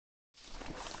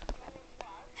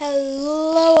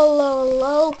Hello, hello,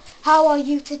 hello. How are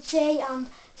you today? And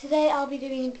today I'll be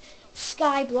doing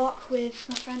Skyblock with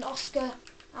my friend Oscar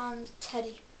and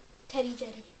Teddy. Teddy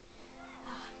Jedi.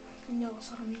 You know what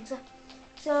sort of means it.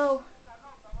 So,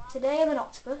 today I'm an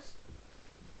octopus.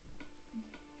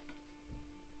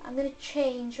 I'm going to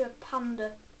change to a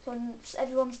panda so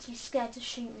everyone's too scared to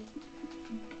shoot me.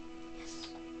 Yes.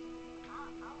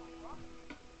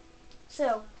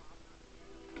 So,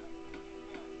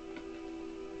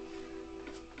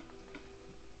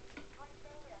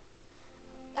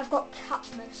 I've got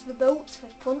Katniss, the boat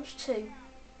with punch 2.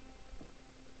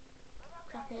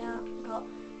 Crappy out. I've got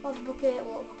water bucket,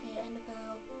 in the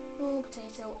pearl, normal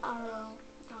potato, arrow,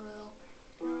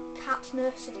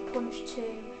 Katniss with punch 2,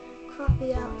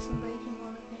 crappy out, some breaking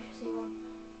 1, efficiency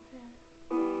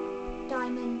 1,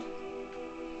 diamond.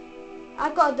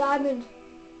 I've got a diamond.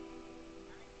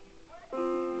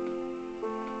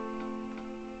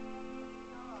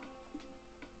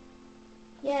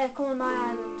 Yeah, come on my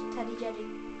island, Teddy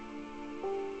Jedi.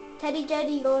 Teddy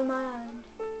Jedi, go on my island.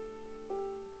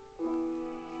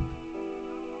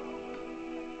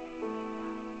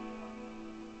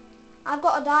 I've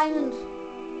got a diamond.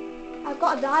 I've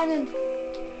got a diamond.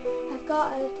 I've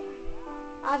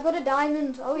got a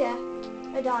diamond. Oh yeah,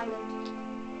 a diamond.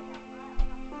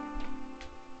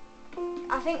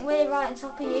 I think we're right on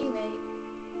top of you, mate.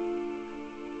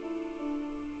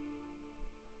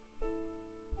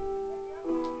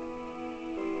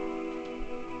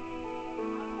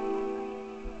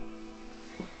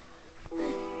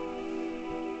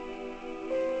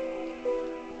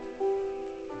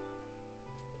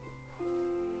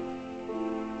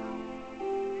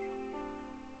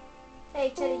 Hey,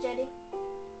 Teddy Jedi.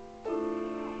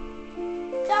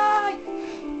 Die!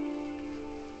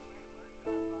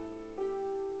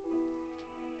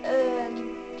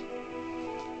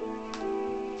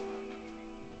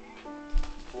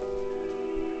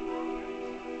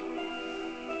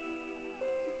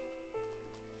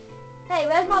 Hey,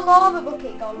 where's my lava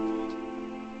bucket gone?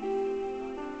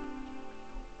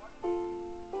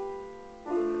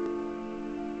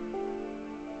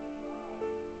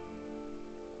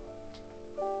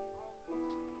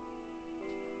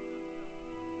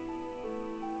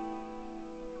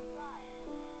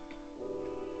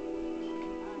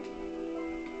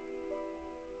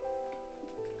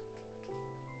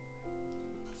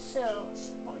 So,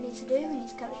 what we need to do, we need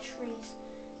to cut the trees,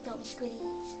 don't be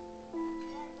squeeze.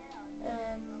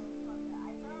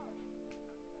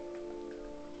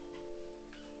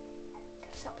 Get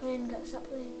a sapling, No,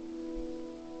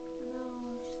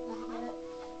 just like it.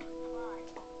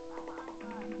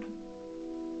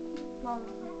 Mom.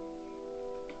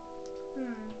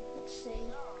 Let's see.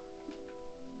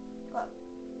 Got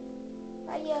a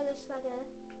Yoloswagger.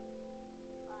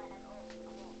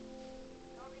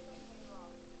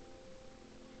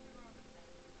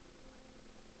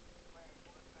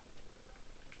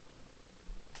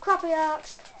 Crappy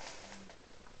axe.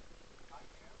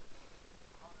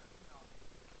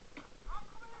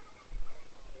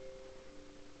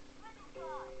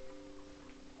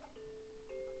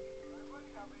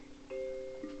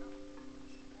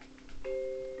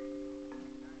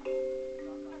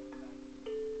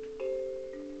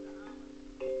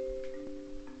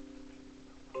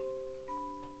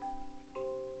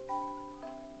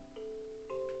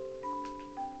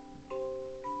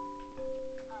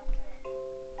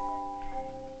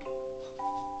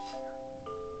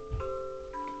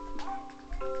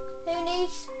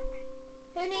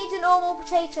 Who needs a normal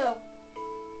potato?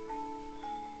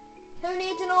 Who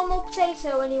needs a normal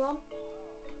potato? Anyone?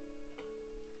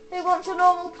 Who wants a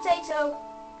normal potato?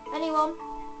 Anyone?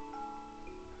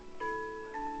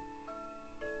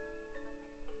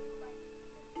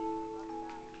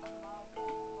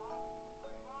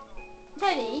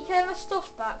 Teddy, can I have my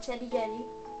stuff back, Teddy Jedi?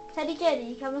 Teddy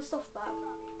Jedi, can I have my stuff back?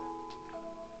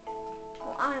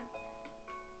 Well,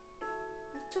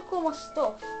 you took all my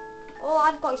stuff. All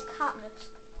I've got is Katniss.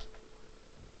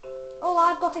 All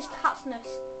I've got is Katniss,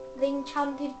 the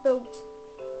enchanted boat.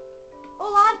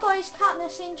 All I've got is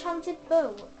Katniss, the enchanted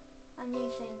boat. And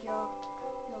you think you're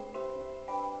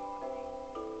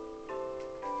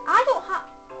I don't have...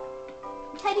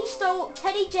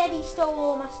 Teddy Jedi stole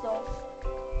all my stuff.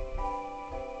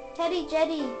 Teddy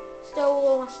Jedi stole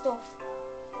all my stuff.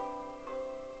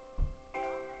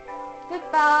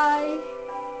 Goodbye.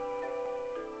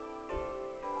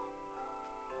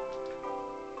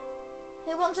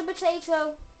 Who wants a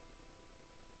potato?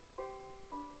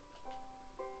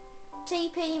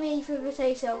 TP me for a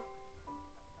potato.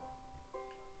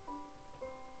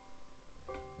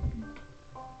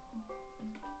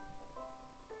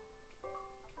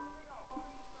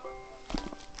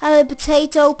 I'm a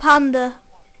potato panda.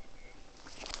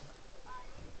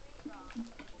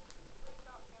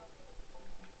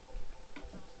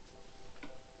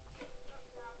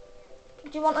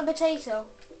 Do you want a potato?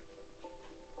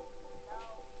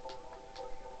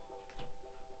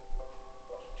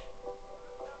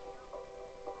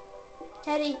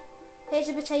 Teddy, here's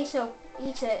a potato.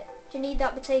 Eat it. Do you need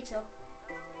that potato?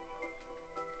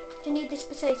 Do you need this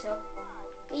potato?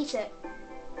 Eat it.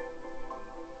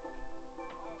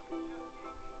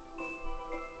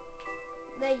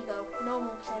 There you go.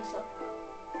 Normal potato.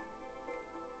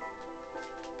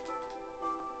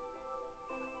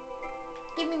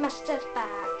 Give me my stuff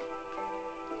back.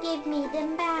 Give me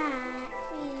them back,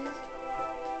 please.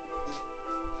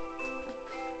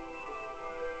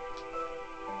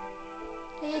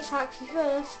 He attacks you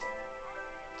first.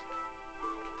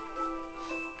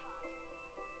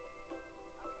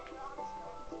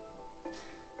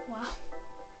 Wow.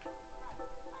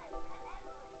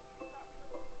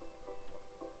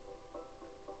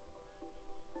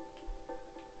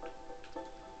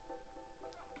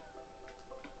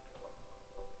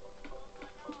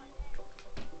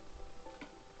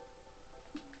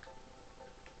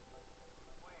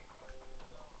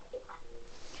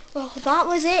 Well, that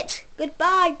was it.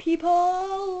 Goodbye,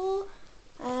 people.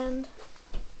 And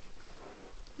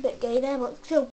a bit gay there, but still.